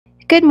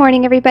Good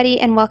morning everybody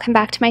and welcome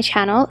back to my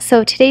channel.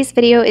 So today's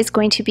video is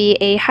going to be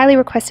a highly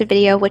requested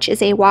video, which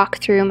is a walk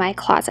through my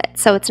closet.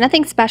 So it's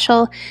nothing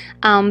special,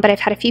 but I've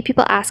had a few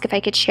people ask if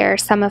I could share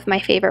some of my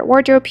favorite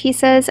wardrobe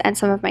pieces and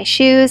some of my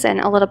shoes and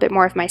a little bit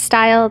more of my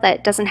style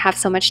that doesn't have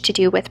so much to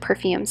do with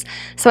perfumes.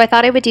 So I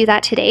thought I would do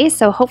that today.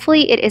 So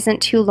hopefully it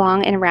isn't too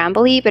long and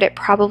rambly, but it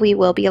probably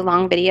will be a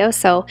long video.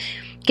 So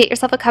get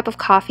yourself a cup of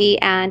coffee,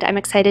 and I'm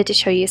excited to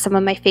show you some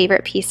of my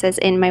favorite pieces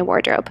in my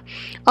wardrobe.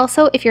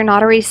 Also, if you're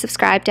not already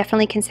subscribed,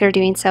 definitely consider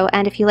doing so,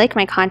 and if you like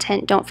my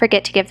content, don't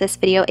forget to give this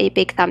video a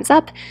big thumbs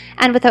up,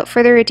 and without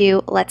further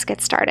ado, let's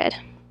get started.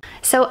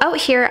 So out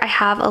here I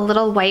have a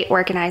little white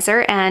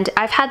organizer, and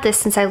I've had this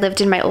since I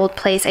lived in my old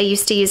place. I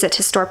used to use it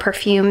to store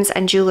perfumes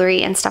and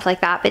jewelry and stuff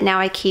like that, but now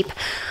I keep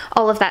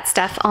all of that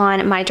stuff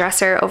on my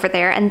dresser over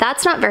there, and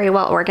that's not very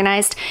well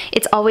organized.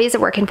 It's always a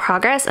work in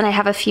progress, and I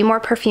have a few more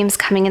perfumes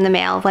coming in the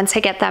mail. Once I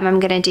get them, I'm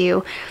gonna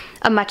do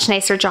a much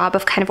nicer job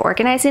of kind of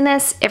organizing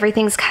this.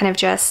 Everything's kind of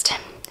just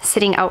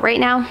sitting out right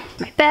now.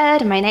 My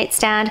bed, my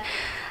nightstand,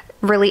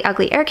 really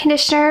ugly air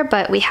conditioner,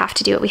 but we have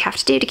to do what we have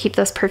to do to keep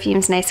those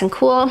perfumes nice and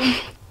cool.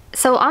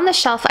 So on the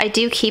shelf, I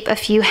do keep a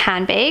few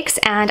handbags,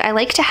 and I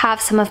like to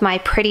have some of my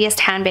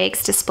prettiest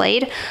handbags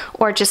displayed,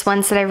 or just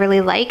ones that I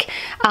really like.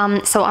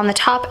 So on the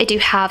top, I do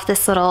have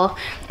this little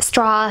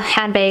straw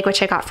handbag,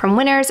 which I got from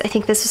Winners. I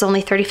think this was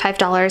only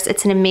 $35.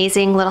 It's an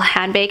amazing little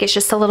handbag. It's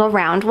just a little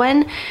round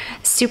one.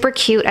 Super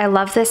cute. I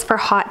love this for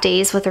hot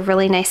days with a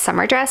really nice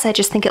summer dress. I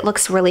just think it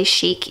looks really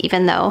chic,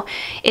 even though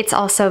it's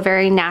also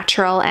very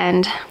natural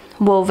and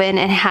woven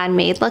and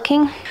handmade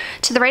looking.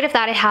 To the right of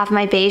that, I have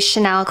my beige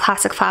Chanel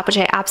classic flap, which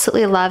I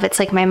absolutely love. It's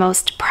like my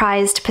most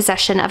prized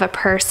possession of a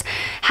purse.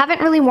 Haven't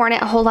really worn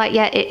it a whole lot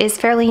yet. It is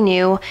fairly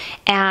new,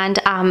 and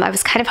I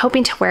was kind of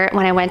hoping to wear it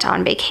when I went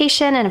on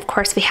vacation, and of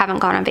course we haven't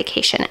gone on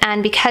vacation.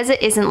 And because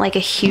it isn't like a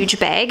huge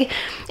bag,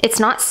 it's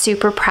not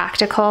super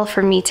practical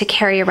for me to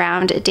carry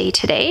around day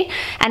to day,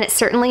 and it's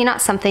certainly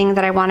not something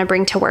that I want to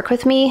bring to work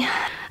with me.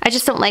 I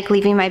just don't like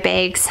leaving my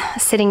bags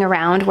sitting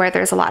around where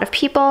there's a lot of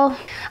people.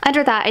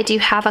 Under that, I do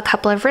have a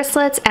couple of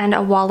wristlets and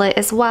a wallet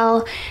as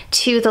well.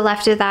 To the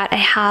left of that, I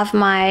have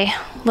my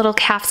little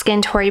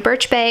calfskin Tory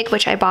Burch bag,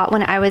 which I bought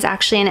when I was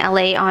actually in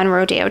LA on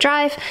Rodeo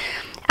Drive.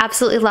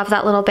 Absolutely love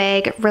that little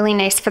bag. Really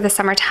nice for the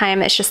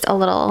summertime. It's just a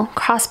little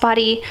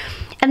crossbody.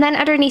 And then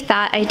underneath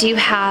that, I do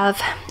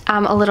have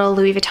a little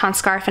Louis Vuitton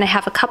scarf, and I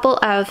have a couple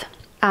of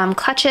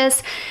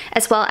clutches,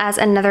 as well as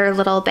another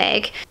little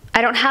bag.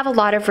 I don't have a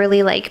lot of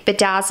really like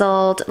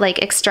bedazzled, like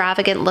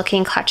extravagant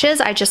looking clutches.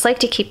 I just like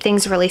to keep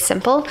things really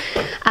simple.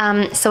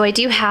 So I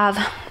do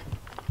have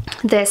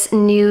this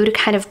nude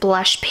kind of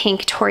blush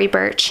pink Tory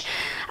Burch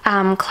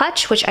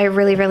clutch, which I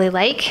really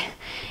like.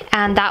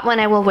 And that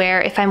one I will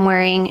wear if I'm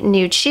wearing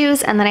nude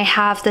shoes. And then I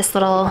have this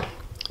little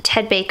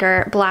Ted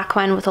Baker black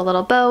one with a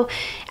little bow,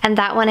 and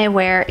that one I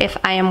wear if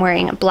I am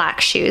wearing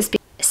black shoes.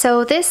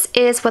 So this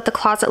is what the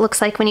closet looks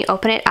like when you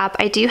open it up.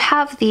 I do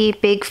have the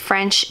big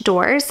French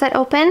doors that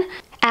open,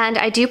 and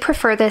I do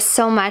prefer this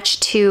so much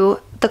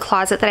to the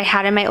closet that I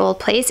had in my old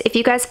place. If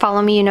you guys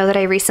follow me, you know that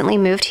I recently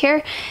moved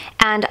here,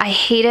 and I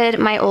hated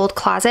my old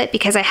closet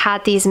because I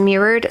had these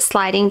mirrored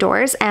sliding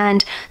doors,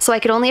 and so I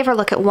could only ever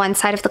look at one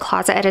side of the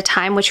closet at a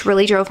time, which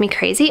really drove me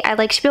crazy. I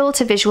like to be able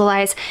to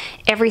visualize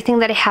everything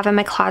that I have in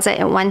my closet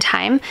at one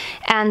time,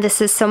 and this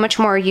is so much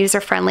more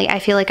user-friendly. I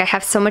feel like I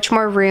have so much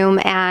more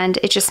room, and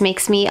it just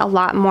makes me a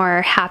lot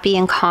more happy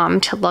and calm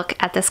to look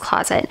at this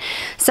closet.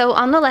 So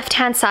on the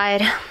left-hand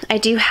side, I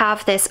do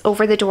have this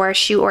over-the-door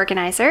shoe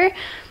organizer,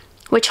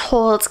 which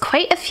holds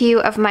quite a few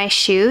of my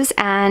shoes,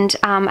 and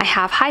I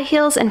have high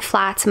heels and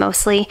flats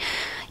mostly.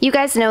 You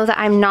guys know that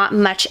I'm not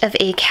much of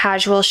a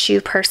casual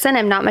shoe person.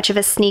 I'm not much of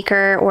a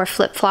sneaker or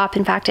flip-flop.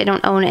 In fact, I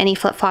don't own any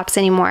flip-flops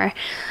anymore.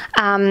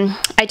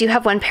 I do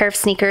have one pair of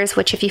sneakers,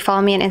 which if you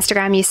follow me on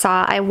Instagram, you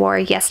saw I wore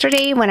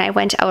yesterday when I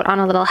went out on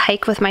a little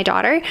hike with my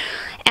daughter,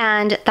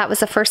 and that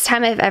was the first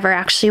time I've ever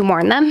actually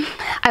worn them.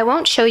 I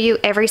won't show you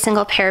every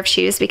single pair of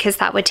shoes because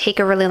that would take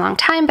a really long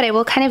time, but I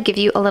will kind of give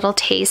you a little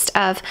taste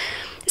of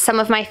some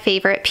of my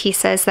favorite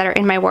pieces that are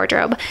in my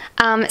wardrobe.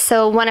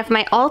 So one of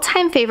my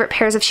all-time favorite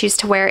pairs of shoes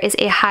to wear is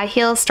a high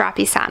heel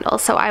strappy sandal.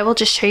 So I will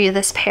just show you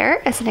this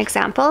pair as an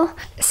example.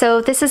 So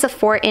this is a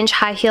 4-inch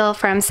high heel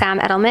from Sam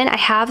Edelman. I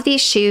have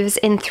these shoes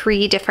in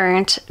 3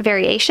 different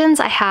variations.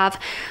 I have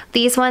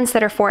these ones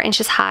that are 4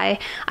 inches high.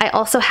 I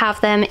also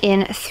have them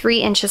in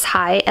 3 inches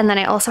high, and then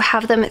I also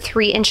have them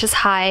 3 inches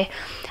high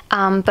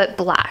but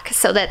black,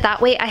 so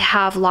that way I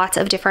have lots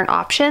of different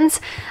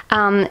options.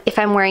 If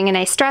I'm wearing a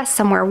nice dress,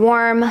 somewhere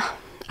warm,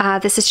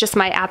 this is just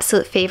my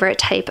absolute favorite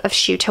type of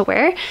shoe to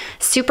wear.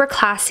 Super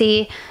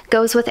classy,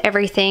 goes with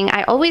everything.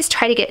 I always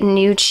try to get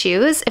nude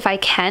shoes if I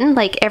can.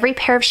 Like every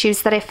pair of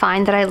shoes that I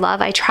find that I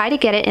love, I try to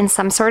get it in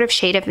some sort of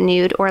shade of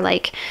nude or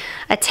like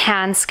a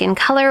tan skin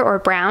color or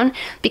brown,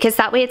 because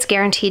that way it's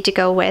guaranteed to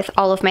go with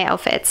all of my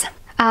outfits.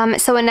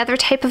 So another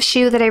type of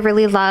shoe that I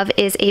really love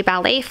is a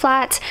ballet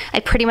flat. I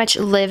pretty much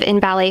live in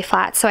ballet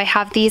flats. So I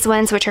have these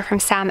ones, which are from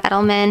Sam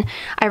Edelman.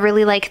 I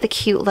really like the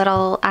cute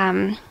little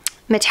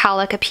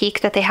metallic applique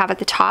that they have at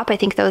the top. I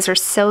think those are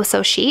so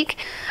chic.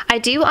 I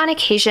do on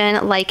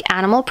occasion like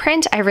animal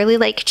print. I really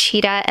like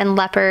cheetah and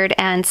leopard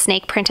and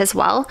snake print as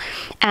well.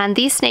 And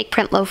these snake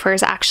print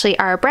loafers actually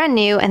are brand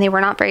new and they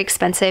were not very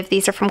expensive.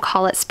 These are from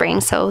Collet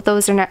Spring. So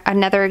those are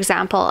another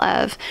example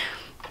of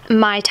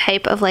my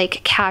type of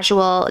like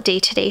casual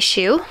day-to-day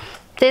shoe.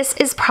 This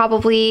is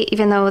probably,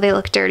 even though they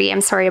look dirty,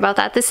 I'm sorry about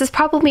that, this is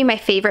probably my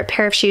favorite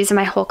pair of shoes in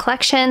my whole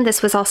collection.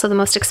 This was also the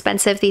most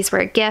expensive. These were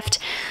a gift.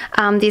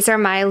 These are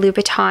my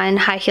Louboutin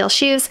high heel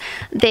shoes.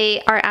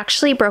 They are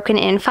actually broken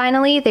in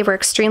finally. They were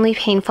extremely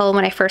painful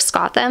when I first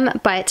got them,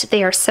 but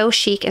they are so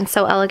chic and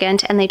so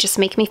elegant and they just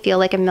make me feel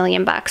like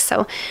 $1,000,000.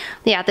 So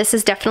yeah, this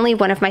is definitely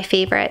one of my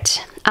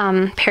favorite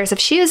pairs of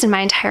shoes in my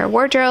entire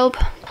wardrobe.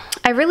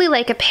 I really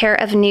like a pair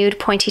of nude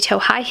pointy toe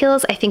high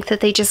heels. I think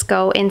that they just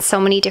go in so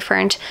many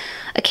different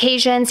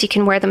occasions. You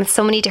can wear them with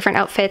so many different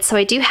outfits. So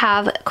I do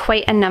have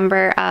quite a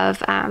number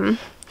of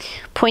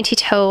pointy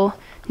toe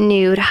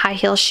nude high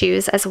heel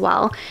shoes as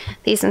well.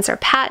 These ones are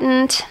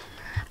patent.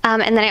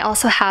 And then I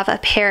also have a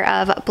pair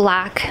of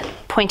black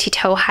pointy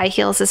toe high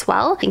heels as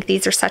well. I think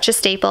these are such a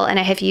staple and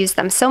I have used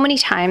them so many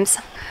times.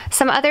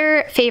 Some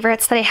other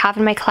favorites that I have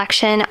in my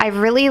collection, I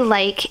really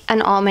like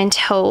an almond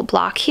toe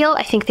block heel.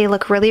 I think they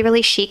look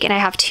really chic and I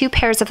have 2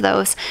 pairs of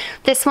those.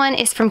 This one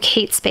is from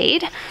Kate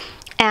Spade.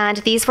 And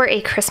these were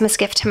a Christmas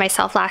gift to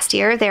myself last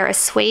year. They're a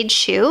suede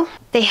shoe.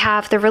 They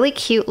have the really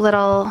cute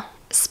little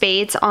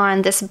spades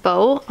on this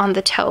bow on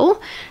the toe.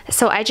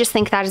 So I just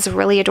think that is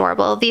really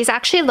adorable. These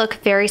actually look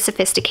very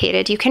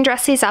sophisticated. You can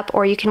dress these up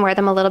or you can wear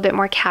them a little bit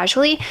more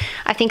casually.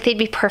 I think they'd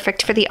be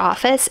perfect for the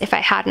office if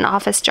I had an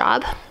office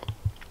job.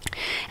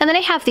 And then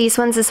I have these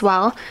ones as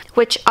well,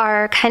 which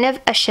are kind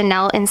of a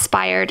Chanel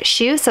inspired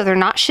shoe. So they're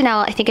not Chanel.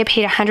 I think I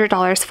paid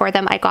 $100 for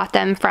them. I got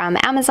them from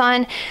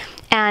Amazon.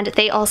 And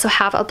they also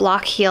have a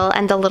block heel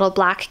and the little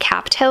black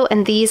cap toe,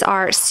 and these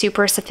are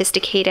super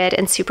sophisticated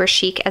and super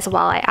chic as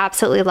well. I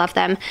absolutely love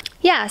them.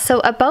 Yeah, so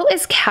about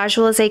as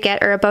casual as I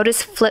get, or about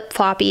as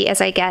flip-floppy as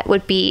I get,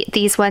 would be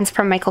these ones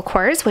from Michael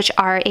Kors, which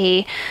are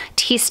a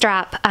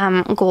T-strap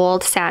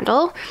gold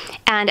sandal.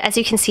 And as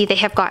you can see, they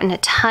have gotten a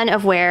ton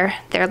of wear.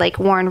 They're like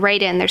worn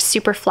right in. They're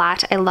super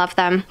flat. I love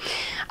them.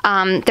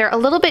 They're a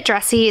little bit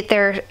dressy.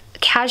 They're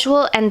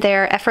casual and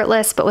they're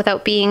effortless, but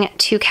without being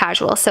too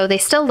casual. So they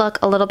still look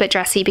a little bit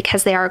dressy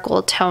because they are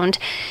gold toned.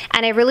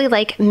 And I really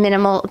like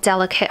minimal,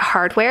 delicate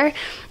hardware.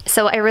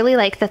 So I really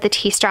like that the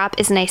T-strap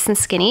is nice and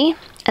skinny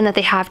and that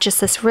they have just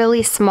this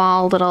really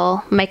small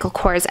little Michael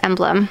Kors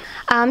emblem.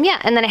 Yeah,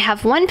 and then I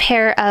have 1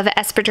 pair of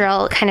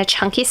espadrille kind of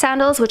chunky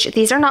sandals, which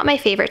these are not my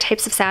favorite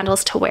types of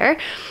sandals to wear.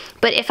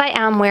 But if I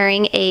am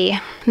wearing a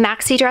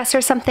maxi dress or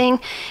something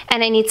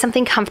and I need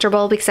something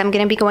comfortable because I'm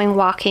going to be going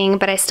walking,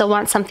 but I still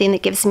want something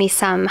that gives me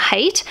some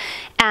height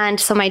and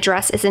so my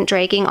dress isn't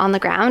dragging on the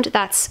ground,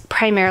 that's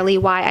primarily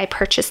why I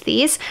purchased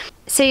these.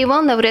 So you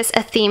will notice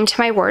a theme to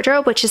my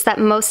wardrobe, which is that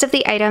most of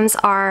the items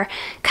are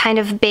kind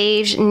of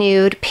beige,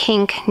 nude,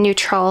 pink,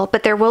 neutral,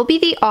 but there will be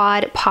the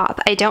odd pop.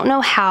 I don't know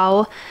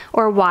how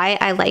or why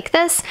I like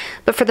this,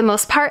 but for the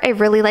most part, I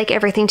really like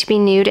everything to be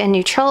nude and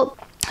neutral.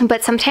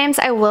 But sometimes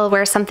I will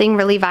wear something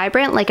really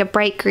vibrant, like a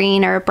bright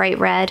green or a bright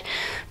red.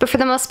 But for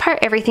the most part,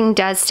 everything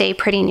does stay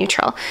pretty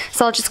neutral.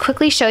 So I'll just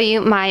quickly show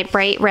you my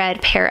bright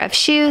red pair of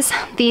shoes.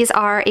 These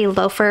are a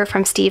loafer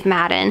from Steve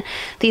Madden.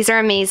 These are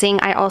amazing.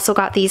 I also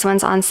got these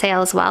ones on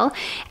sale as well.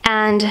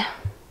 And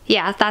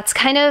yeah, that's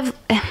kind of,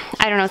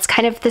 I don't know, it's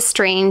kind of the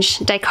strange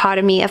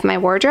dichotomy of my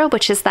wardrobe,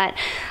 which is that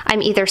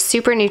I'm either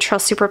super neutral,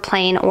 super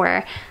plain,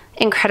 or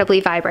incredibly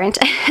vibrant.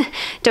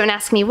 Don't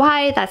ask me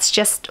why, that's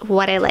just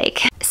what I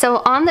like. So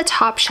on the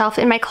top shelf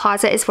in my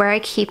closet is where I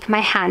keep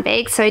my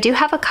handbags. So I do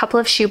have a couple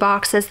of shoe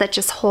boxes that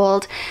just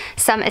hold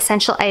some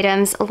essential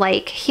items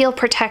like heel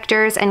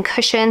protectors and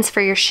cushions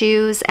for your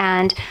shoes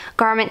and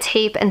garment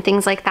tape and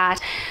things like that.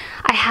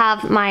 I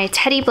have my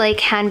Teddy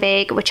Blake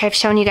handbag, which I've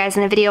shown you guys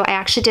in a video. I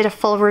actually did a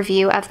full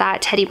review of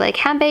that Teddy Blake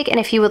handbag, and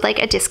if you would like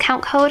a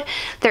discount code,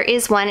 there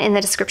is one in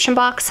the description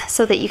box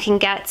so that you can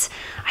get,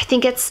 I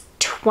think it's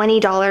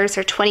 $20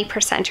 or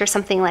 20% or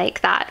something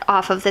like that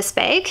off of this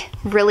bag.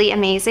 Really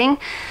amazing.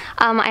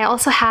 I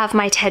also have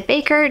my Ted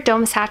Baker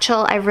dome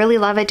satchel. I really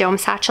love a dome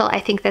satchel. I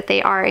think that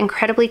they are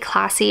incredibly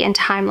classy and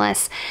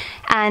timeless.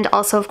 And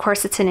also, of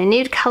course, it's in a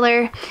nude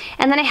color.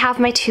 And then I have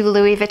my 2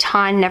 Louis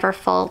Vuitton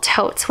Neverfull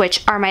totes,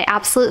 which are my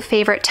absolute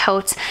favorite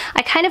totes.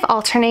 I kind of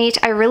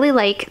alternate. I really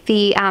like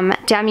the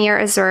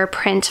Damier Azur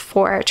print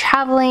for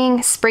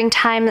traveling,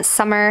 springtime,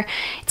 summer.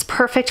 It's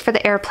perfect for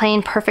the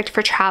airplane, perfect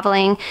for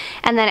traveling.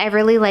 And then I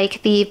really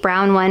like the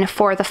brown one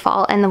for the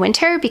fall and the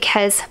winter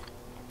because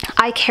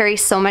I carry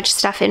so much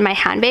stuff in my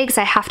handbags.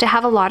 I have to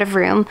have a lot of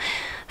room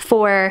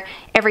for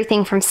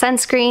everything from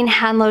sunscreen,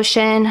 hand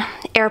lotion,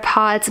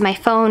 AirPods, my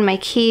phone, my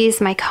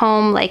keys, my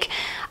comb. Like,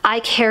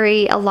 I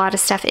carry a lot of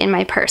stuff in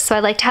my purse. So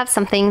I like to have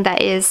something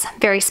that is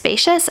very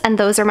spacious, and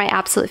those are my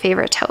absolute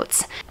favorite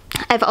totes.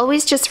 I've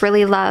always just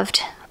really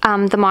loved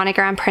the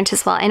monogram print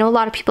as well. I know a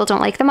lot of people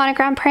don't like the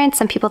monogram print.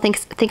 Some people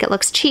think it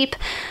looks cheap.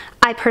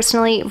 I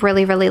personally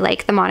really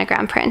like the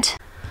monogram print.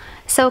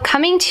 So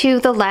coming to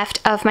the left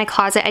of my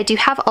closet, I do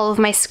have all of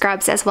my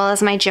scrubs as well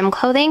as my gym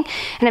clothing,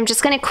 and I'm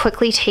just going to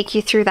quickly take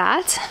you through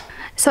that.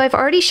 So I've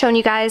already shown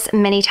you guys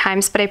many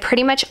times, but I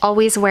pretty much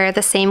always wear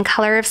the same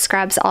color of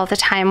scrubs all the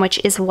time, which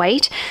is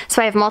white.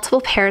 So I have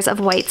multiple pairs of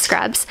white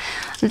scrubs.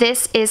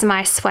 This is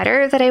my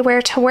sweater that I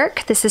wear to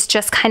work. This is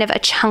just kind of a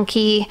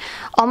chunky,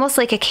 almost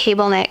like a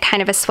cable knit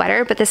kind of a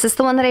sweater, but this is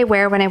the one that I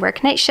wear when I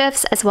work night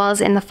shifts as well as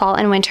in the fall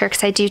and winter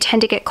because I do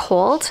tend to get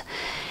cold.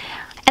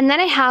 And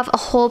then I have a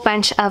whole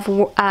bunch of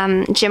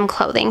gym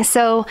clothing.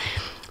 So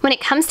when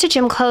it comes to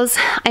gym clothes,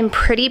 I'm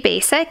pretty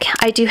basic.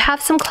 I do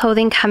have some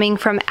clothing coming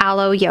from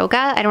Alo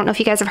Yoga. I don't know if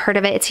you guys have heard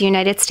of it. It's a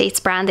United States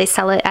brand. They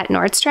sell it at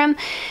Nordstrom.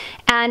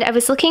 And I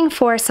was looking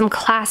for some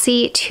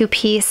classy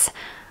two-piece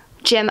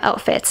gym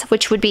outfits,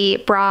 which would be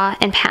bra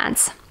and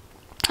pants.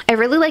 I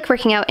really like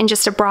working out in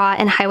just a bra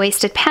and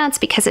high-waisted pants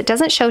because it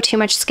doesn't show too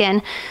much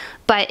skin,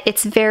 but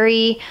it's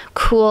very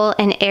cool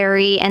and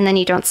airy, and then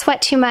you don't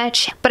sweat too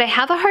much. But I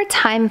have a hard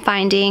time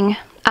finding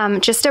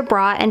just a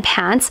bra and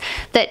pants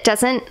that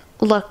doesn't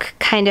look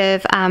kind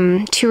of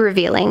too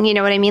revealing, you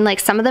know what I mean? Like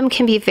some of them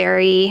can be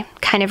very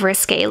kind of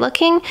risque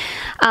looking,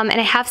 and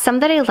I have some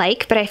that I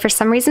like, but for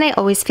some reason I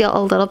always feel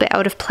a little bit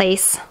out of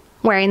place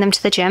wearing them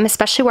to the gym,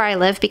 especially where I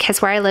live,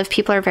 because where I live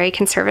people are very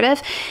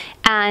conservative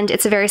and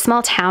it's a very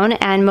small town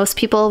and most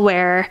people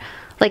wear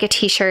like a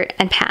t-shirt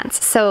and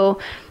pants. So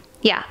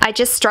yeah, I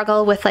just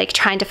struggle with like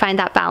trying to find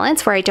that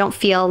balance where I don't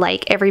feel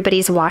like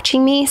everybody's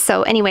watching me.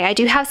 So anyway, I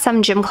do have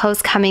some gym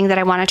clothes coming that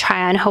I want to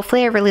try on.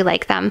 Hopefully I really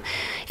like them.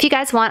 If you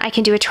guys want, I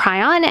can do a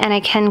try on and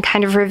I can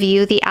kind of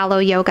review the Alo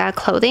Yoga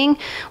clothing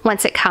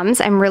once it comes.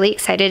 I'm really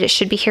excited. It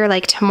should be here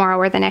like tomorrow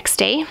or the next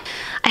day.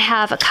 I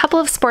have a couple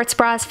of sports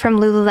bras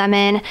from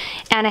Lululemon,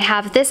 and I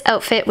have this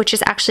outfit, which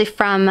is actually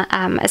from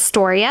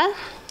Astoria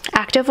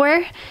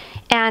activewear.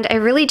 And I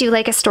really do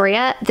like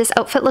Astoria. This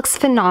outfit looks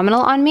phenomenal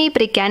on me,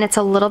 but again, it's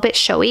a little bit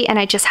showy and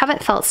I just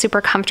haven't felt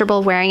super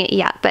comfortable wearing it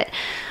yet, but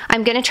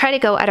I'm gonna try to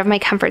go out of my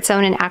comfort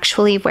zone and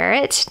actually wear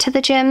it to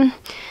the gym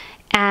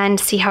and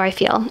see how I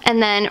feel.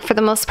 And then for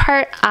the most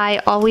part,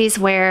 I always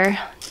wear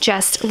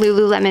just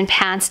Lululemon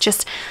pants,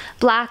 just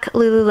black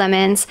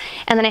Lululemons.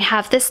 And then I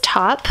have this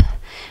top,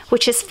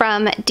 which is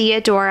from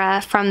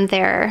Diadora from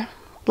their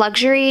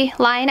luxury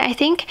line, I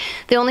think.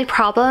 The only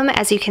problem,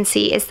 as you can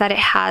see, is that it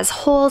has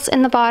holes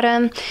in the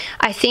bottom.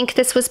 I think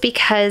this was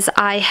because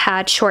I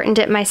had shortened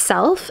it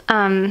myself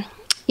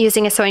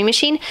using a sewing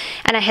machine,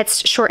 and I had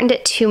shortened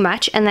it too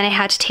much, and then I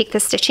had to take the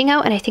stitching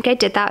out, and I think I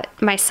did that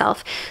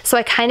myself. So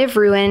I kind of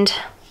ruined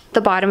the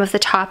bottom of the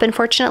top,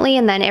 unfortunately,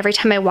 and then every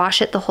time I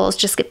wash it, the holes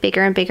just get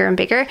bigger and bigger and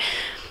bigger.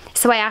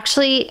 So I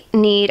actually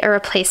need a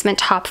replacement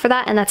top for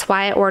that, and that's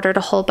why I ordered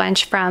a whole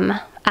bunch from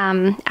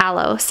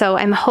Alo. So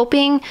I'm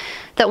hoping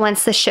that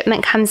once the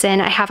shipment comes in,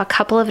 I have a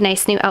couple of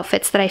nice new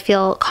outfits that I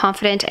feel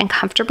confident and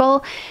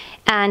comfortable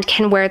and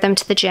can wear them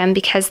to the gym,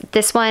 because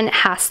this one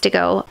has to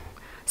go.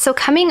 So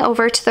coming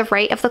over to the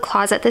right of the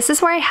closet, this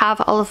is where I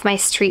have all of my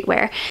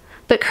streetwear.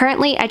 But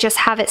currently I just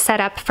have it set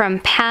up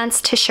from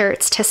pants to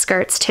shirts to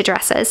skirts to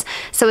dresses.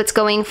 So it's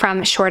going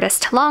from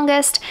shortest to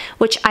longest,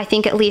 which I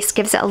think at least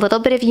gives it a little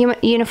bit of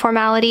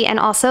uniformity, and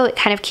also it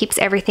kind of keeps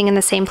everything in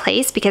the same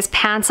place because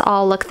pants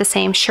all look the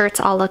same,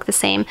 shirts all look the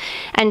same,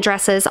 and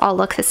dresses all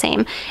look the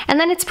same. And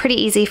then it's pretty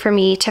easy for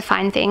me to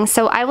find things.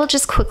 So I will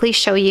just quickly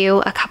show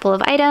you a couple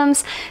of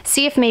items,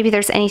 see if maybe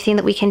there's anything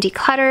that we can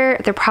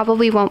declutter. There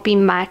probably won't be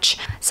much.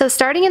 So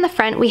starting in the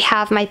front, we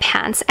have my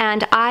pants,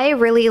 and I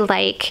really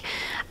like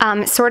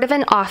sort of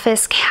an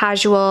office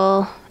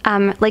casual,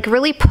 like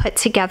really put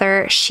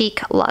together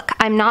chic look.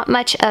 I'm not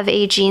much of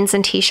a jeans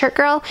and t-shirt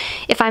girl.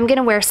 If I'm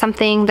gonna wear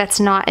something that's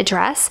not a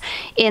dress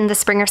in the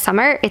spring or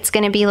summer, it's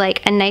gonna be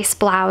like a nice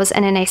blouse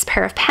and a nice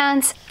pair of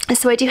pants.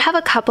 So I do have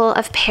a couple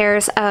of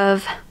pairs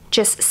of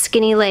just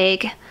skinny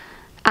leg,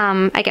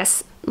 I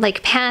guess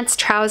like pants,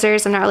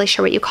 trousers, I'm not really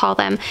sure what you call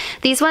them.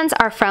 These ones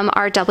are from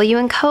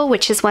RW & Co,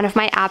 which is one of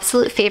my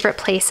absolute favorite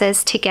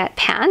places to get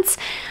pants.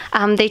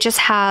 They just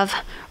have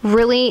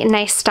really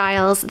nice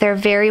styles. They're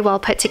very well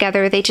put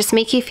together. They just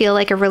make you feel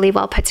like a really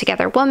well put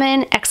together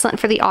woman. Excellent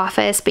for the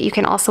office, but you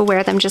can also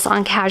wear them just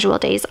on casual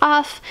days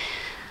off.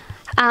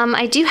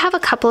 I do have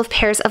a couple of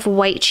pairs of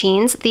white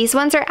jeans. These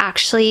ones are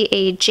actually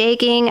a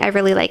jegging. I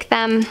really like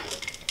them.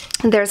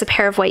 There's a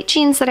pair of white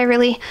jeans that I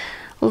really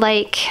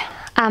like.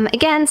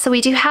 Again, so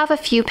we do have a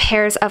few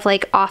pairs of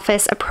like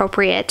office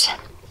appropriate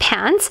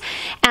pants,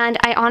 and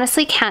I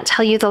honestly can't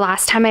tell you the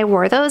last time I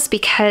wore those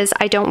because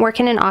I don't work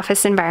in an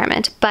office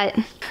environment, but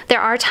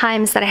there are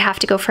times that I have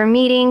to go for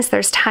meetings.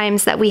 There's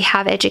times that we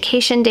have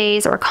education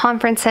days or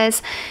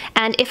conferences,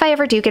 and if I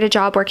ever do get a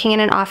job working in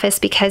an office,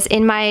 because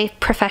in my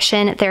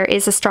profession there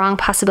is a strong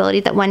possibility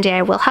that one day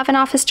I will have an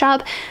office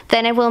job,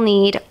 then I will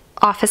need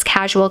office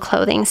casual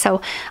clothing,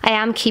 so I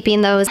am keeping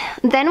those.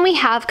 Then we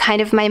have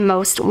kind of my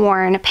most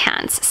worn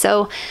pants.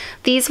 So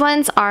these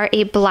ones are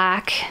a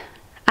black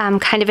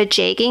kind of a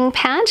jegging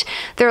pant.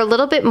 They're a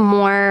little bit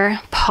more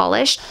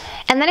polished.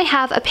 And then I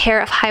have a pair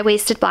of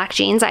high-waisted black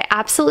jeans. I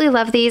absolutely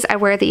love these. I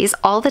wear these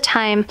all the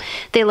time.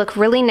 They look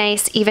really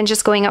nice, even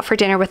just going out for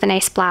dinner with a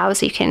nice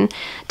blouse. You can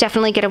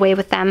definitely get away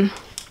with them.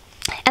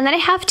 And then I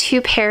have two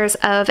pairs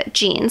of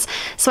jeans.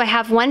 So I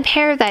have one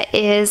pair that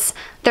is,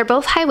 they're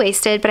both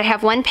high-waisted, but I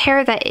have one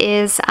pair that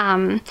is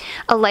a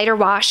lighter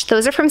wash.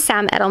 Those are from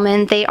Sam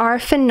Edelman. They are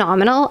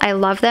phenomenal. I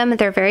love them.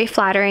 They're very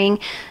flattering,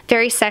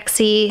 very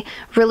sexy,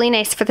 really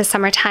nice for the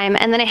summertime.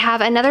 And then I have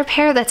another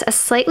pair that's a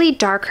slightly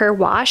darker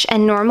wash,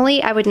 and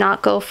normally I would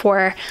not go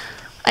for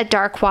a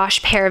dark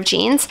wash pair of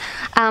jeans,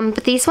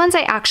 but these ones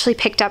I actually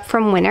picked up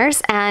from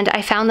Winners, and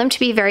I found them to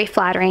be very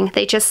flattering.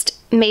 They just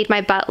made my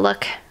butt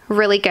look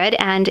really good,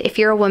 and if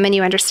you're a woman,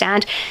 you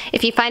understand.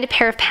 If you find a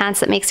pair of pants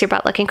that makes your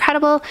butt look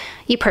incredible,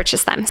 you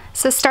purchase them.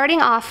 So starting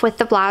off with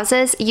the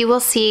blouses, you will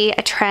see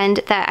a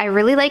trend that I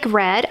really like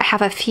red. I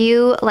have a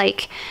few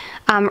like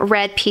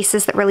red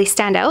pieces that really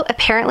stand out.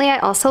 Apparently I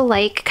also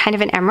like kind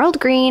of an emerald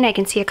green. I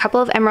can see a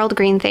couple of emerald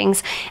green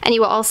things, and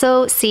you will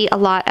also see a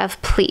lot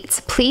of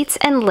pleats. Pleats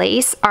and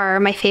lace are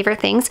my favorite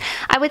things.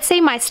 I would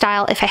say my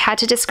style, if I had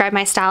to describe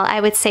my style,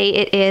 I would say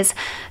it is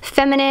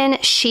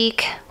feminine,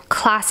 chic,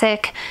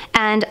 classic,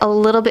 and a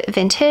little bit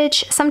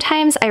vintage.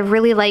 Sometimes I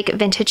really like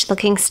vintage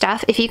looking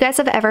stuff. If you guys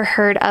have ever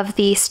heard of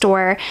the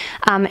store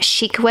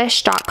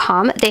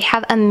chicwish.com, they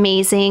have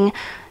amazing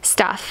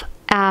stuff.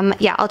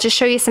 Yeah, I'll just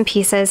show you some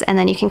pieces and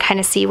then you can kind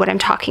of see what I'm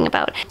talking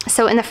about.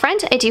 So in the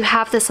front, I do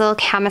have this little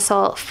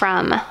camisole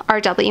from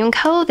RW &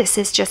 Co. This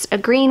is just a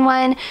green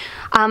one.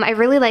 I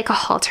really like a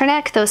halter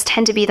neck. Those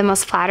tend to be the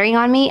most flattering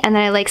on me. And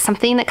then I like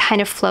something that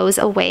kind of flows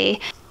away.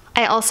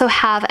 I also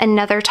have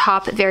another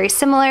top very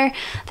similar.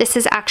 This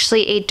is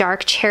actually a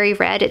dark cherry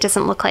red. It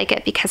doesn't look like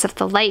it because of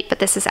the light, but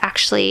this is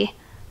actually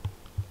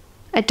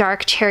a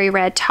dark cherry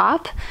red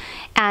top,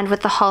 and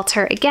with the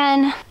halter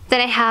again.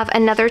 Then I have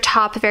another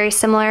top very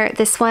similar.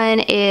 This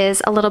one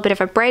is a little bit of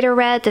a brighter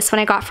red. This one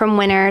I got from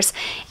Winners,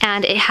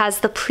 and it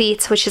has the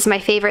pleats, which is my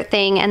favorite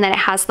thing, and then it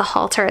has the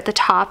halter at the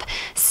top.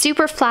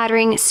 Super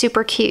flattering,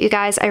 super cute, you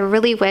guys. I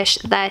really wish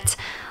that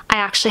I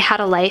actually had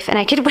a life and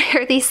I could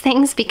wear these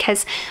things,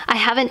 because I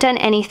haven't done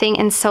anything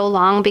in so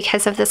long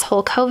because of this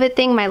whole COVID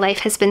thing. My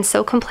life has been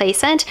so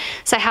complacent.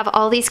 So I have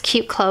all these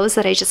cute clothes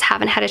that I just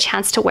haven't had a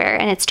chance to wear,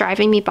 and it's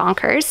driving me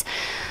bonkers.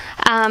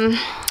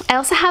 I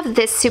also have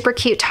this super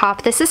cute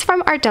top. This is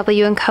from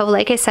RW & Co.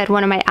 Like I said,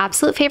 one of my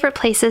absolute favorite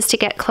places to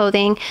get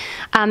clothing.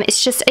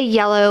 It's just a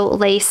yellow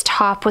lace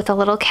top with a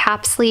little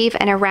cap sleeve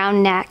and a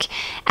round neck.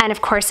 And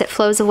of course it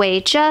flows away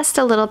just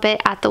a little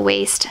bit at the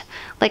waist.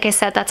 Like I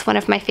said, that's one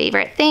of my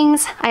favorite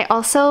things. I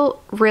also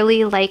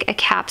really like a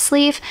cap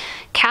sleeve.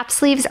 Cap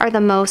sleeves are the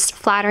most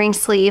flattering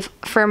sleeve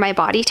for my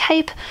body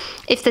type.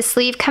 If the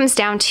sleeve comes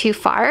down too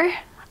far,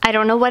 I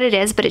don't know what it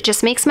is, but it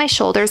just makes my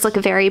shoulders look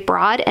very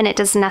broad and it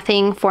does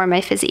nothing for my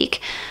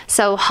physique.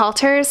 So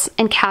halters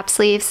and cap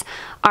sleeves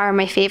are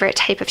my favorite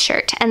type of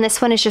shirt. And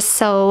this one is just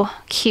so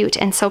cute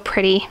and so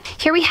pretty.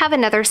 Here we have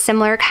another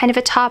similar kind of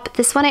a top.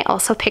 This one I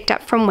also picked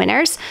up from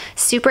Winners.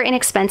 Super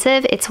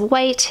inexpensive. It's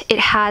white. It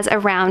has a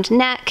round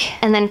neck,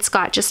 and then it's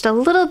got just a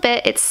little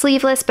bit, it's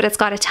sleeveless, but it's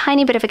got a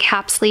tiny bit of a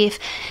cap sleeve.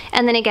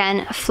 And then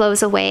again,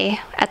 flows away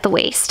at the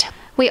waist.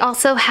 We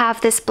also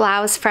have this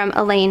blouse from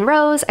Elaine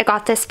Rose. I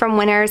got this from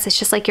Winners. It's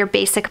just like your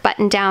basic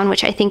button down,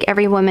 which I think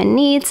every woman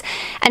needs.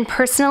 And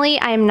personally,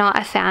 I am not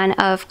a fan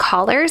of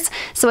collars.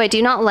 So I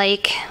do not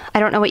like, I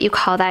don't know what you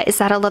call that. Is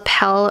that a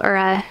lapel or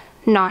a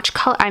notch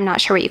collar? I'm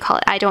not sure what you call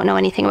it. I don't know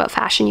anything about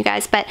fashion, you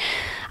guys, but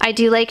I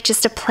do like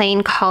just a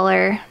plain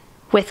collar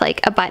with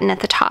like a button at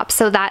the top.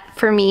 So that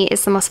for me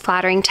is the most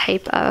flattering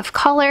type of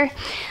collar.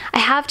 I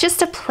have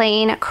just a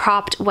plain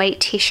cropped white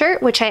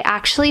t-shirt, which I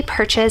actually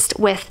purchased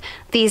with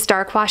these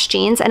dark wash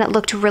jeans, and it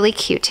looked really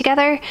cute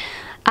together.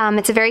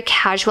 It's a very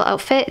casual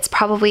outfit. It's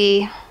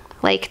probably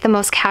like the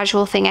most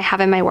casual thing I have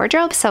in my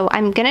wardrobe, so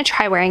I'm gonna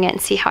try wearing it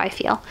and see how I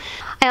feel.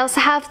 I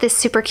also have this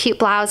super cute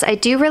blouse. I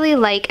do really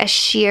like a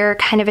sheer,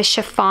 kind of a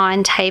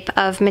chiffon type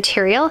of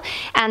material,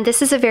 and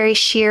this is a very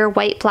sheer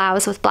white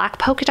blouse with black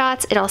polka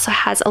dots. It also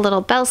has a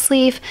little bell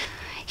sleeve.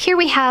 Here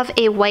we have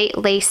a white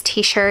lace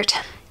t-shirt.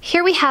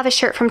 Here we have a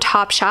shirt from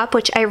Topshop,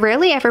 which I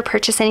rarely ever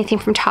purchase anything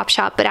from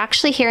Topshop, but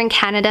actually here in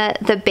Canada,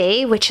 the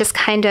Bay, which is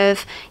kind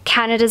of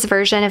Canada's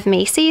version of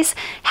Macy's,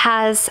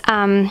 has,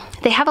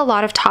 they have a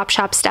lot of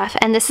Topshop stuff,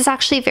 and this is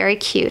actually very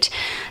cute.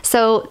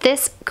 So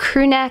this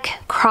crew neck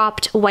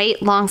cropped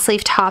white long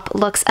sleeve top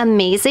looks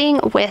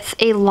amazing with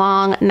a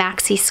long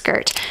maxi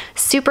skirt.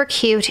 Super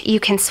cute. You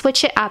can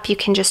switch it up. You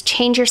can just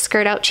change your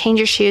skirt out, change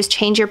your shoes,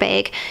 change your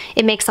bag.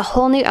 It makes a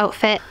whole new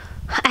outfit.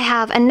 I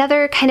have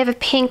another kind of a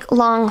pink,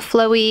 long,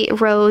 flowy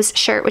rose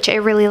shirt, which I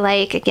really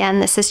like. Again,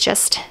 this is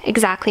just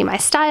exactly my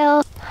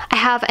style. I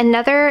have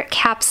another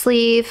cap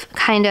sleeve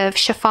kind of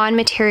chiffon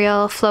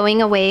material flowing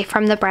away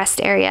from the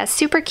breast area.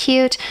 Super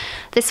cute.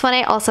 This one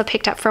I also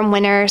picked up from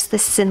Winners.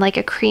 This is in like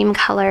a cream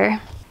color.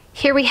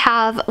 Here we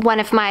have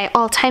one of my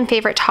all-time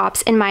favorite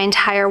tops in my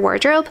entire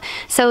wardrobe.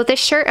 So this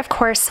shirt, of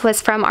course,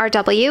 was from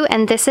RW,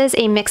 and this is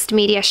a mixed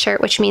media shirt,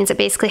 which means it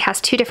basically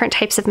has two different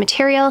types of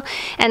material.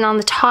 And on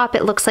the top,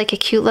 it looks like a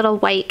cute little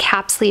white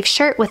cap sleeve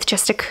shirt with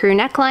just a crew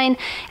neckline.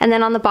 And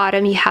then on the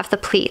bottom, you have the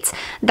pleats.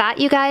 That,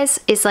 you guys,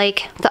 is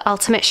like the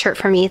ultimate shirt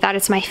for me. That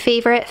is my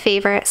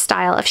favorite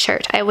style of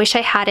shirt. I wish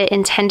I had it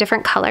in 10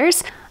 different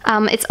colors.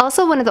 It's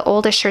also one of the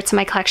oldest shirts in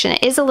my collection.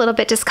 It is a little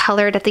bit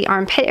discolored at the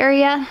armpit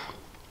area.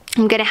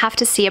 I'm gonna have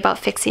to see about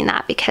fixing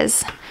that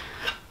because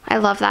I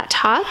love that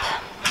top.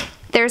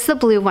 There's the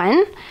blue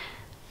one.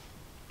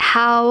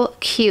 How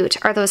cute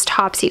are those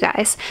tops, you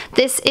guys?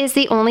 This is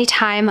the only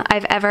time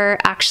I've ever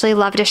actually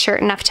loved a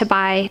shirt enough to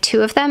buy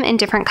two of them in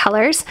different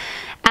colors.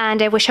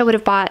 And I wish I would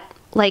have bought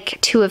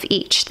like two of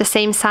each, the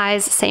same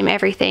size, same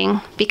everything,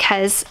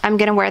 because I'm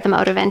gonna wear them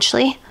out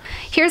eventually.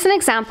 Here's an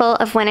example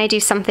of when I do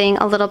something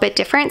a little bit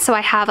different. So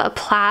I have a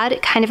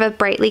plaid, kind of a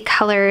brightly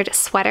colored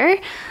sweater.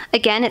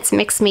 Again, it's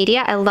mixed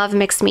media. I love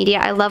mixed media.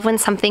 I love when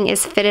something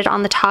is fitted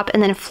on the top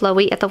and then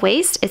flowy at the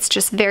waist. It's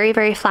just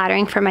very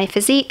flattering for my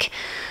physique.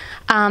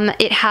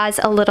 It has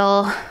a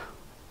little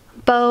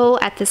bow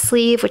at the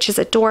sleeve, which is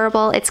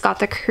adorable. It's got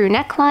the crew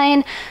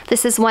neckline.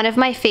 This is one of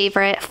my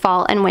favorite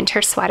fall and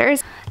winter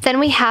sweaters. Then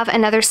we have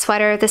another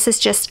sweater. This is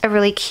just a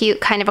really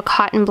cute kind of a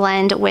cotton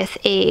blend with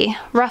a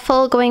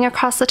ruffle going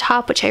across the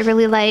top, which I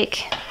really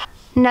like.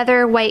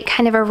 Another white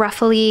kind of a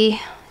ruffly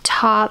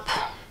top.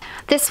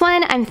 This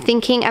one I'm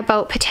thinking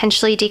about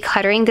potentially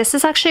decluttering. This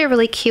is actually a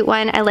really cute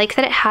one. I like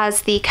that it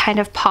has the kind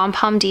of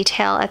pom-pom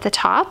detail at the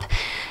top,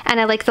 and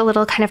I like the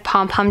little kind of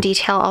pom-pom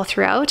detail all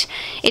throughout.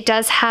 It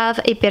does have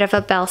a bit of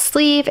a bell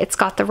sleeve. It's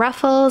got the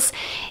ruffles.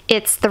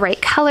 It's the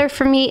right color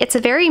for me. It's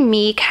a very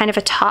me kind of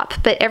a top,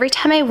 but every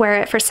time I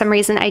wear it, for some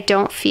reason, I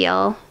don't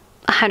feel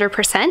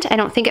 100%. I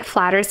don't think it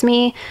flatters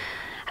me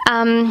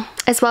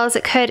as well as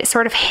it could. It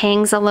sort of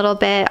hangs a little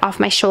bit off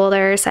my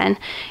shoulders and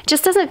it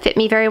just doesn't fit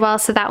me very well.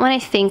 So that one I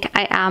think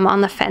I am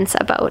on the fence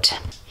about.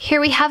 Here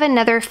we have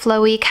another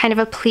flowy kind of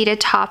a pleated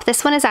top.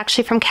 This one is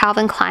actually from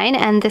Calvin Klein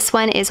and this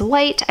one is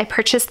white. I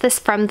purchased this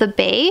from the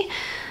Bay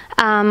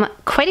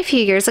quite a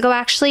few years ago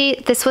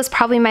actually. This was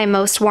probably my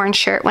most worn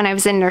shirt when I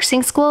was in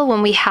nursing school,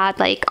 when we had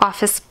like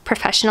office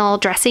professional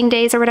dressing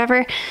days or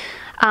whatever.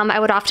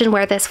 I would often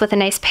wear this with a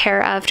nice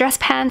pair of dress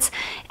pants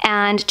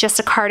and just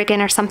a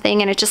cardigan or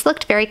something, and it just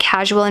looked very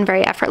casual and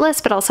very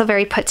effortless, but also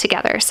very put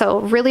together.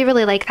 So really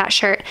like that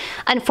shirt.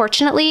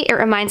 Unfortunately, it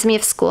reminds me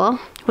of school,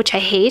 which I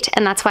hate,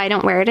 and that's why I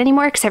don't wear it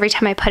anymore, because every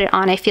time I put it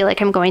on, I feel like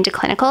I'm going to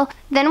clinical.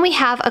 Then we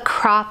have a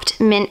cropped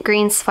mint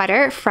green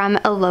sweater from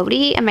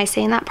Elodie. Am I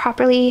saying that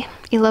properly?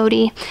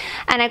 Elodie.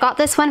 And I got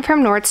this one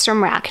from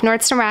Nordstrom Rack.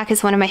 Nordstrom Rack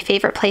is one of my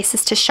favorite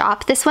places to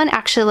shop. This one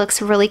actually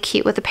looks really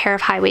cute with a pair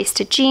of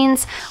high-waisted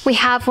jeans. We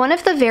have one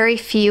of the very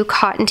few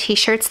cotton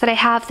t-shirts that I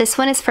have. This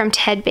one is from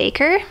Ted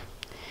Baker.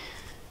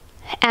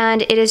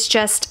 And it is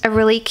just a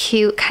really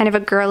cute kind of a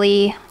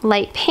girly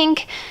light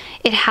pink.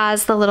 It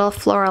has the little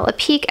floral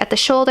applique at the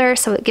shoulder,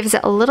 so it gives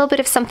it a little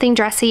bit of something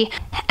dressy.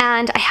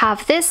 And I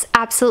have this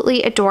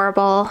absolutely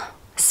adorable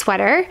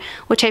sweater,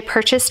 which I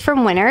purchased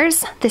from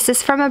Winners. This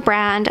is from a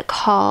brand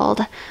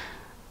called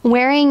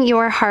Wearing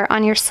Your Heart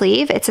on Your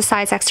Sleeve. It's a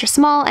size extra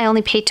small. I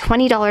only paid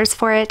 $20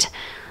 for it.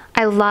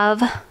 I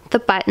love the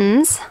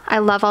buttons. I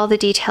love all the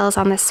details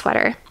on this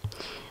sweater.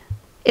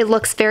 It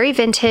looks very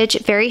vintage,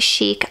 very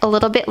chic, a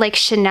little bit like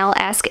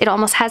Chanel-esque. It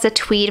almost has a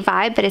tweed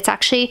vibe, but it's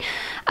actually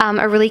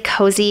a really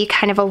cozy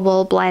kind of a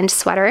wool blend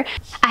sweater.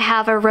 I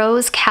have a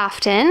rose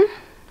caftan,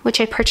 which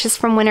I purchased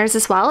from Winners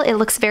as well. It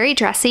looks very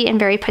dressy and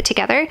very put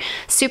together.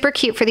 Super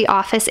cute for the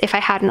office if I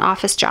had an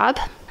office job.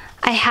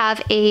 I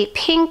have a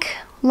pink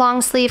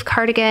long sleeve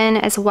cardigan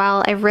as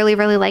well. I really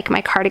like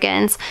my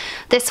cardigans.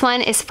 This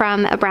one is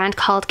from a brand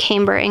called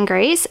Camber and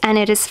Grace, and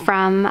it is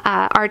from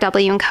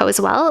RW & Co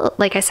as well.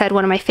 Like I said,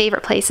 one of my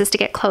favorite places to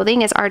get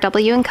clothing is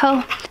RW &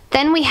 Co.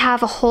 Then we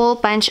have a whole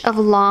bunch of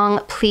long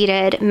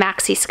pleated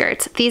maxi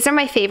skirts. These are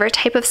my favorite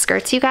type of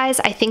skirts, you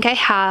guys. I think I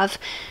have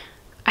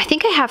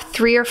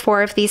 3 or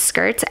 4 of these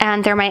skirts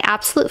and they're my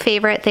absolute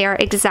favorite. They are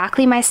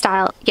exactly my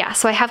style. Yeah,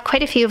 so I have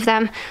quite a few of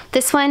them.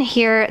 This one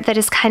here that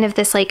is kind of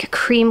this like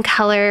cream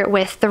color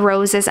with the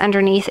roses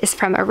underneath is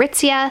from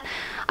Aritzia.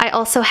 I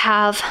also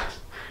have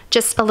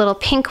just a little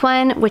pink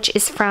one, which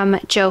is from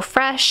Joe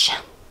Fresh.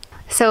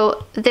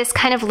 So this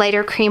kind of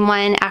lighter cream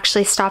one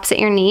actually stops at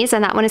your knees,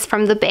 and that one is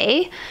from the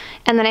Bay.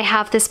 And then I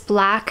have this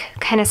black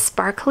kind of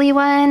sparkly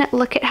one.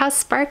 Look at how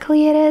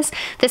sparkly it is.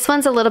 This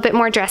one's a little bit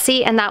more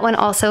dressy, and that one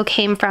also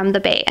came from the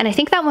Bay. And I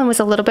think that one was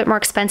a little bit more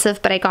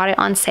expensive, but I got it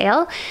on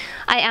sale.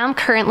 I am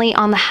currently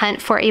on the hunt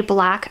for a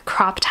black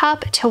crop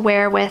top to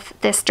wear with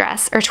this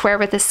dress, or to wear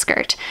with this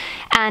skirt.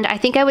 And I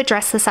think I would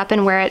dress this up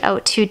and wear it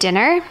out to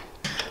dinner.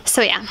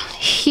 So yeah,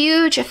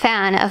 huge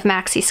fan of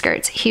maxi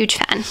skirts, huge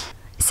fan.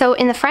 So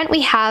in the front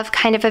we have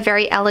kind of a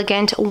very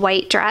elegant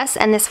white dress,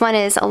 and this one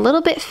is a little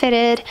bit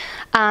fitted.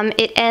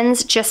 It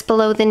ends just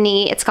below the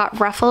knee. It's got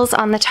ruffles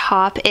on the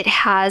top. It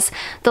has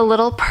the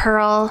little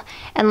pearl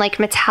and like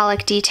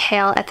metallic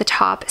detail at the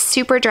top.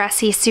 Super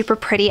dressy, super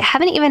pretty. I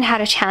haven't even had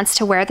a chance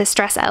to wear this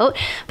dress out,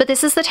 but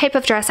this is the type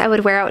of dress I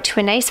would wear out to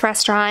a nice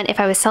restaurant if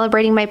I was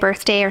celebrating my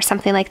birthday or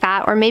something like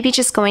that, or maybe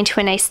just going to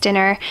a nice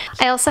dinner.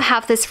 I also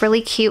have this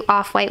really cute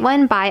off-white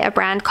one by a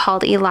brand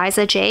called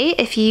Eliza J.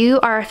 If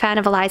you are a fan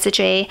of Eliza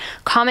J,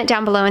 comment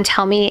down below and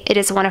tell me. It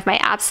is one of my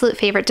absolute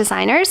favorite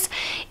designers.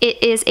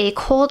 It is a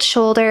cold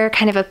shoulder,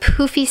 kind of a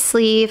poofy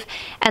sleeve,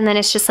 and then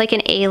it's just like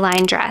an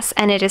A-line dress,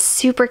 and it is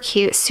super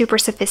cute, super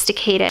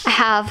sophisticated. I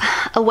have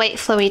a white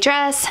flowy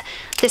dress.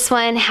 This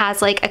one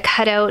has like a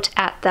cutout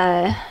at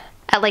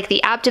like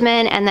the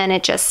abdomen, and then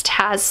it just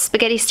has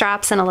spaghetti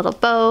straps and a little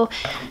bow.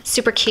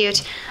 Super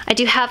cute. I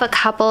do have a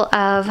couple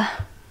of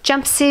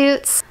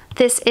jumpsuits.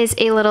 This is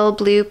a little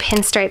blue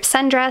pinstripe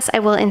sundress. I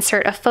will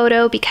insert a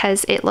photo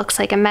because it looks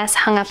like a mess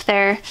hung up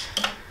there.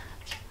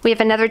 We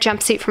have another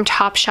jumpsuit from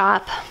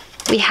Topshop.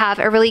 We have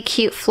a really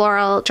cute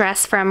floral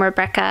dress from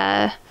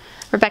Rebecca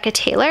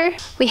Taylor.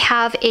 We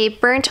have a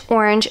burnt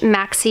orange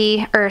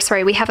we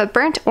have a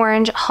burnt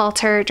orange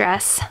halter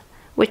dress,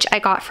 which I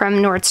got from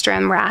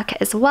Nordstrom Rack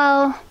as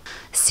well.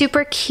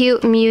 Super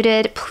cute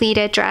muted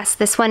pleated dress.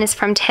 This one is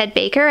from Ted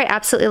Baker. I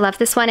absolutely love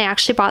this one. I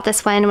actually bought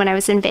this one when I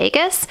was in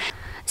Vegas.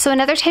 So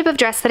another type of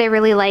dress that I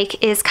really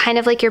like is kind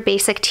of like your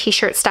basic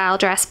t-shirt style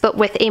dress, but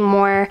with a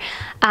more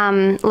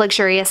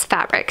luxurious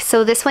fabric.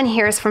 So this one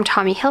here is from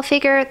Tommy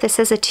Hilfiger. This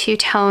is a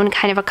two-tone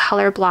kind of a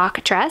color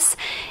block dress,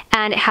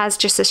 and it has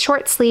just a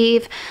short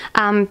sleeve,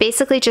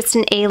 basically just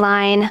an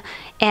A-line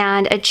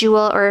and a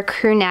jewel or a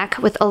crew neck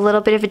with a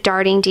little bit of a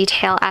darting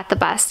detail at the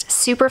bust.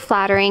 Super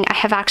flattering. I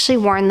have actually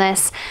worn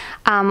this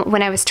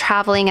when I was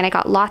traveling, and I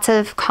got lots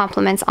of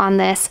compliments on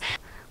this.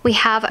 We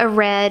have a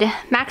red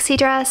maxi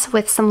dress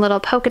with some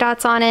little polka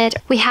dots on it.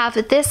 We have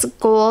this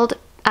gold,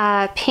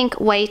 pink,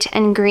 white,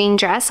 and green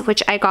dress,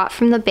 which I got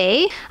from the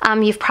Bay.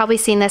 You've probably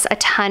seen this a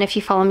ton if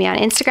you follow me on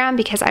Instagram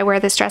because I wear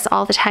this dress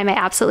all the time. I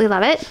absolutely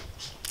love it.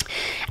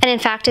 And in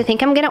fact, I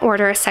think I'm gonna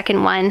order a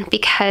second one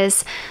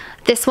because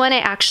this one I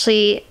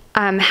actually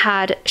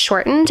had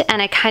shortened,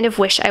 and I kind of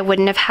wish I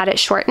wouldn't have had it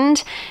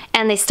shortened,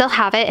 and they still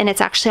have it, and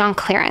it's actually on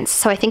clearance.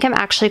 So I think I'm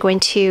actually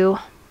going to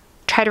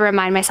try to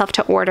remind myself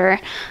to order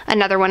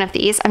another one of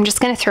these. I'm just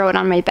gonna throw it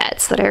on my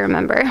bed so that I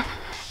remember.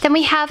 Then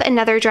we have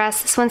another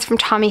dress. This one's from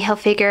Tommy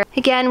Hilfiger.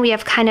 Again, we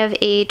have kind of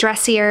a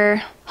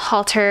dressier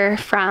halter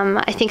from,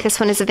 I think this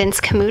one is a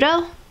Vince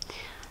Camuto.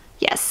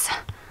 Yes.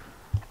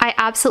 I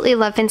absolutely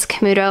love Vince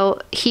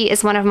Camuto. He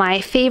is one of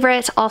my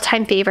favorite,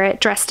 all-time favorite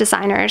dress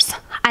designers.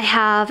 I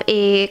have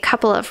a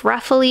couple of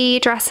ruffly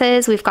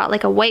dresses. We've got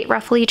like a white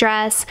ruffly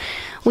dress.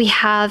 We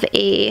have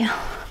a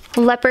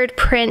leopard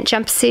print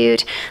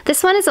jumpsuit.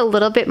 This one is a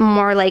little bit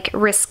more like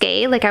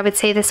risque. Like I would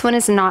say this one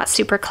is not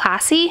super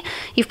classy.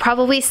 You've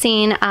probably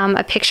seen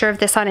a picture of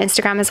this on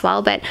Instagram as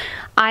well, but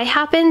I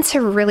happen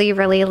to really,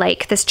 really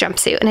like this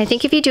jumpsuit. And I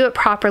think if you do it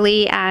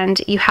properly and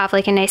you have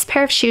like a nice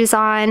pair of shoes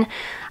on,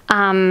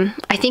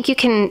 I think you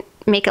can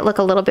make it look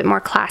a little bit more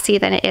classy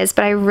than it is,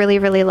 but I really,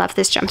 really love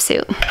this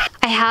jumpsuit.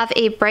 I have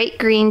a bright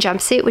green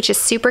jumpsuit, which is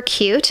super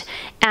cute,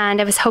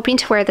 and I was hoping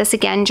to wear this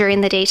again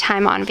during the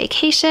daytime on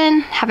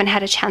vacation. Haven't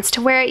had a chance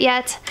to wear it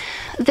yet.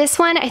 This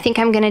one, I think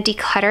I'm gonna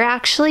declutter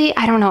actually.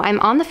 I don't know,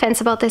 I'm on the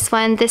fence about this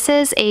one. This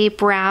is a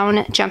brown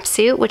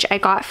jumpsuit, which I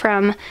got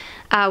from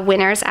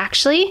Winners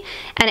actually,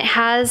 and it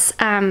has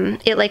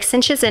it like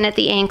cinches in at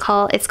the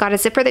ankle. It's got a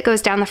zipper that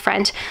goes down the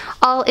front.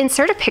 I'll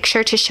insert a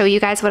picture to show you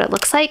guys what it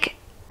looks like.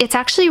 It's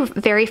actually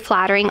very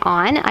flattering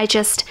on.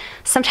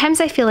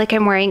 Sometimes I feel like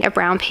I'm wearing a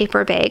brown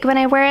paper bag when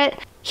I wear it.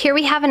 Here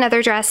we have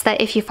another dress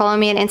that if you follow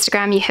me on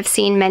Instagram, you have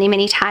seen many,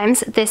 many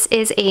times. This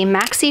is a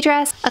maxi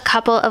dress, a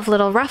couple of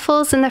little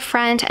ruffles in the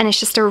front, and it's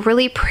just a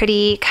really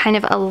pretty kind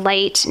of a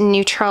light,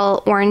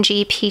 neutral,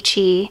 orangey,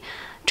 peachy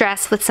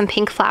dress with some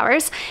pink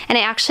flowers. And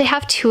I actually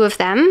have two of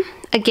them.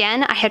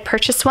 Again, I had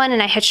purchased one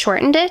and I had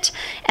shortened it,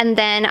 and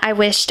then I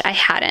wished I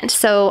hadn't.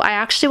 So I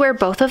actually wear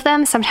both of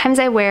them. Sometimes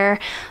I wear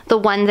the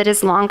one that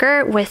is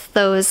longer with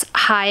those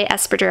high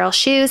espadrille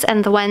shoes,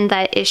 and the one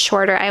that is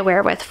shorter I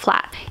wear with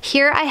flat.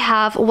 Here I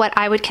have what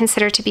I would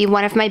consider to be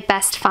one of my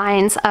best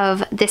finds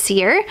of this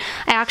year.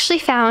 I actually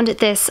found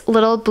this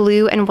little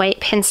blue and white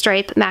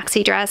pinstripe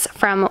maxi dress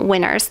from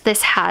Winners.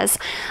 This has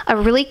a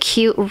really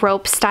cute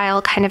rope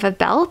style kind of a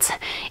belt.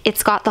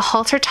 It's got the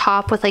halter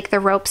top with like the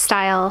rope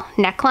style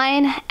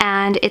neckline,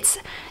 and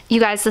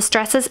you guys, this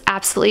dress is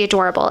absolutely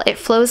adorable. It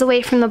flows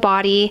away from the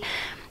body.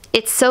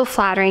 It's so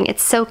flattering.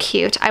 It's so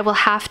cute. I will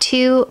have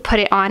to put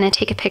it on and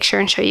take a picture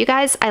and show you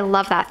guys. I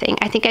love that thing.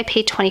 I think I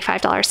paid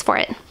 $25 for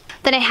it.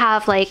 Then I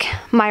have like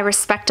my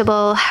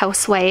respectable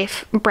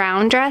housewife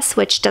brown dress,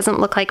 which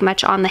doesn't look like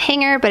much on the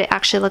hanger, but it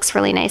actually looks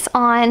really nice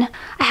on.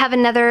 I have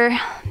another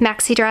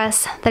maxi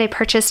dress that I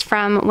purchased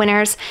from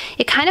Winners.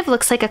 It kind of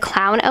looks like a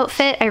clown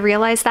outfit. I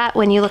realized that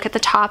when you look at the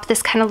top,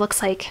 this kind of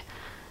looks like,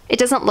 it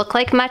doesn't look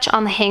like much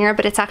on the hanger,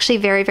 but it's actually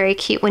very, very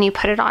cute when you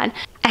put it on.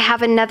 I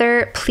have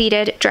another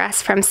pleated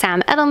dress from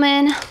Sam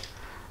Edelman.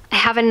 I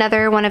have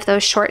another one of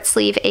those short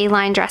sleeve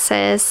A-line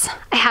dresses.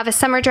 I have a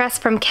summer dress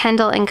from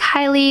Kendall and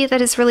Kylie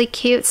that is really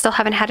cute. Still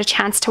haven't had a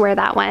chance to wear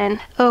that one.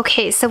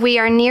 Okay, so we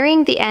are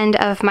nearing the end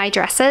of my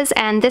dresses,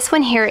 and this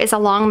one here is a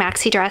long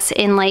maxi dress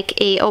in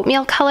like a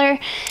oatmeal color,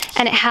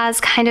 and it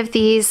has kind of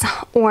these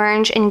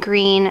orange and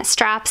green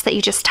straps that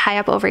you just tie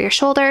up over your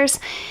shoulders,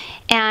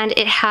 and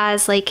it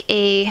has like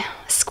a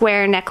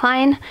square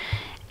neckline,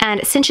 and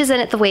it cinches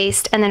in at the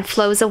waist and then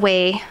flows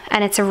away,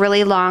 and it's a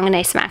really long,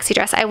 nice maxi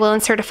dress. I will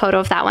insert a photo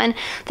of that one.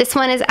 This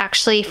one is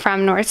actually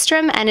from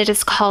Nordstrom, and it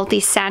is called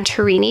the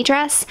Santorini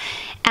dress,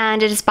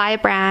 and it is by a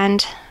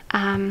brand,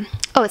 oh,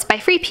 it's by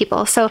Free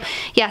People. So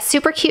yeah,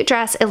 super cute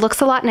dress. It looks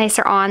a lot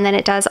nicer on than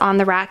it does on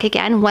the rack.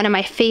 Again, one of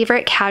my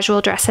favorite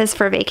casual dresses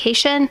for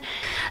vacation.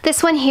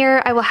 This one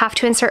here, I will have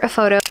to insert a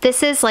photo.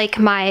 This is like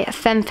my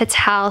femme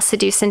fatale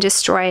seduce and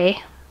destroy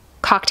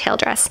cocktail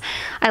dress.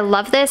 I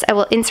love this. I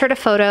will insert a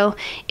photo.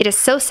 It is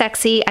so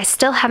sexy. I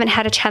still haven't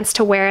had a chance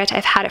to wear it.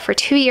 I've had it for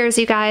 2 years,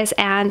 you guys,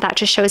 and that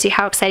just shows you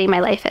how exciting my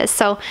life is.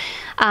 So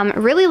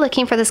really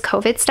looking for this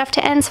COVID stuff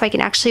to end so I can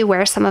actually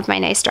wear some of my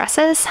nice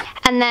dresses.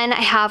 And then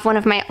I have one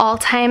of my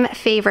all-time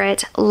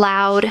favorite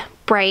loud,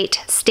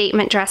 bright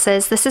statement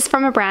dresses. This is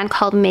from a brand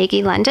called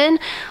Maggie London.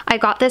 I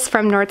got this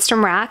from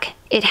Nordstrom Rack.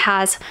 It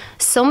has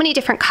so many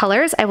different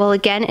colors. I will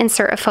again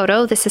insert a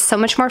photo. This is so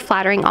much more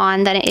flattering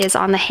on than it is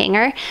on the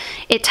hanger.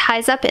 It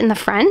ties up in the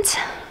front. It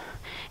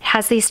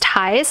has these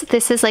ties.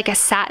 This is like a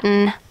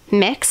satin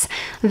mix.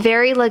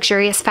 Very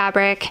luxurious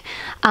fabric.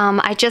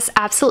 I just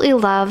absolutely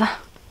love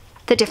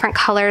the different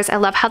colors. I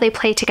love how they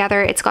play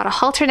together. It's got a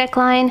halter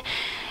neckline.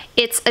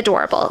 It's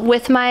adorable.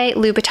 With my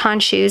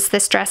Louboutin shoes,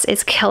 this dress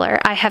is killer.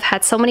 I have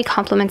had so many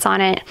compliments on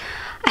it.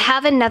 I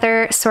have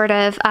another sort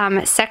of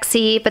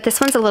sexy, but this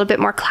one's a little bit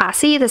more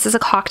classy. This is a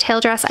cocktail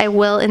dress. I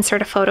will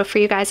insert a photo for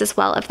you guys as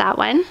well of that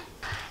one.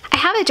 I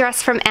have a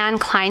dress from Anne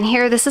Klein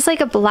here. This is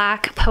like a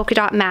black polka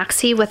dot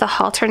maxi with a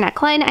halter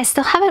neckline. I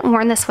still haven't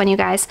worn this one, you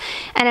guys,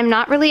 and I'm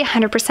not really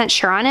 100%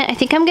 sure on it. I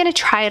think I'm gonna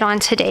try it on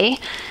today,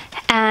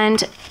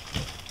 and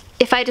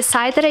if I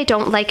decide that I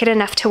don't like it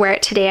enough to wear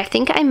it today, I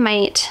think I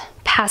might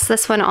pass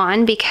this one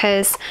on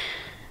because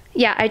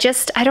yeah, I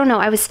don't know,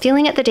 I was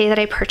feeling it the day that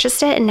I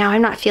purchased it and now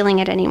I'm not feeling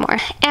it anymore.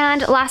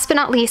 And last but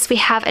not least, we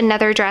have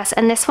another dress,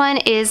 and this one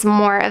is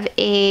more of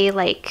a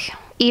like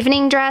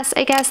evening dress,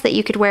 I guess, that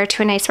you could wear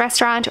to a nice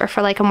restaurant or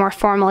for like a more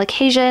formal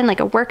occasion,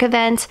 like a work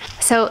event.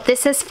 So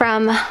this is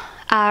from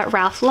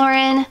Ralph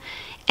Lauren,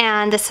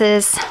 and this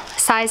is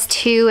size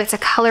 2. It's a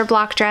color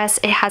block dress.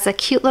 It has a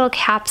cute little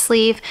cap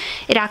sleeve.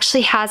 It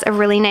actually has a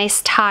really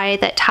nice tie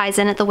that ties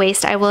in at the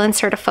waist. I will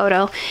insert a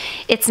photo.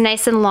 It's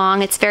nice and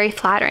long. It's very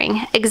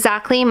flattering.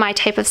 Exactly my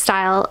type of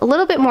style. A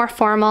little bit more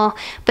formal,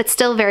 but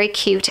still very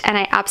cute, and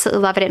I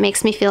absolutely love it. It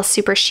makes me feel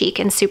super chic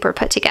and super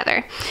put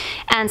together.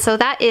 And so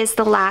that is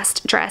the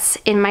last dress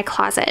in my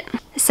closet.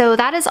 So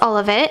that is all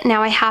of it.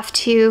 Now I have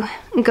to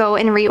go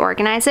and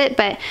reorganize it,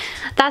 but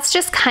that's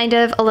just kind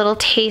of a little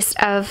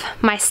taste of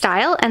my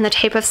style and the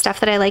type of stuff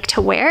that I like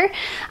to wear.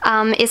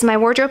 Is my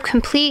wardrobe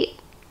complete?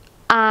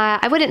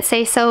 I wouldn't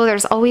say so.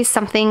 There's always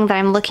something that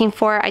I'm looking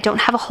for. I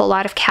don't have a whole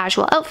lot of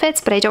casual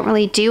outfits, but I don't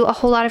really do a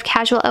whole lot of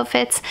casual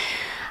outfits.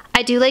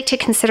 I do like to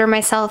consider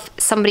myself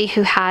somebody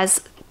who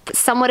has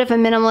somewhat of a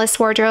minimalist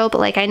wardrobe.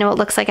 Like, I know it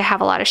looks like I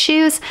have a lot of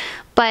shoes,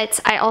 but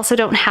I also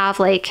don't have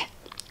like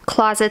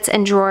closets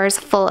and drawers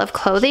full of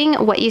clothing.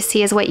 What you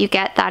see is what you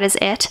get. That is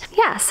it.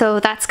 Yeah,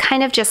 so that's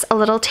kind of just a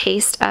little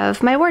taste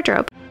of my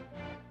wardrobe.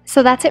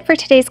 So that's it for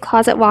today's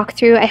closet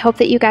walkthrough. I hope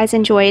that you guys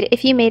enjoyed.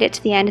 If you made it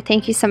to the end,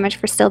 thank you so much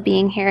for still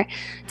being here.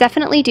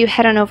 Definitely do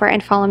head on over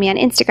and follow me on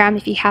Instagram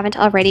if you haven't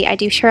already. I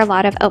do share a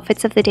lot of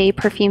outfits of the day,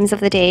 perfumes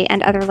of the day,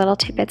 and other little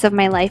tidbits of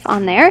my life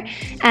on there.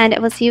 And I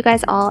will see you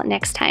guys all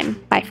next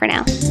time. Bye for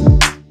now.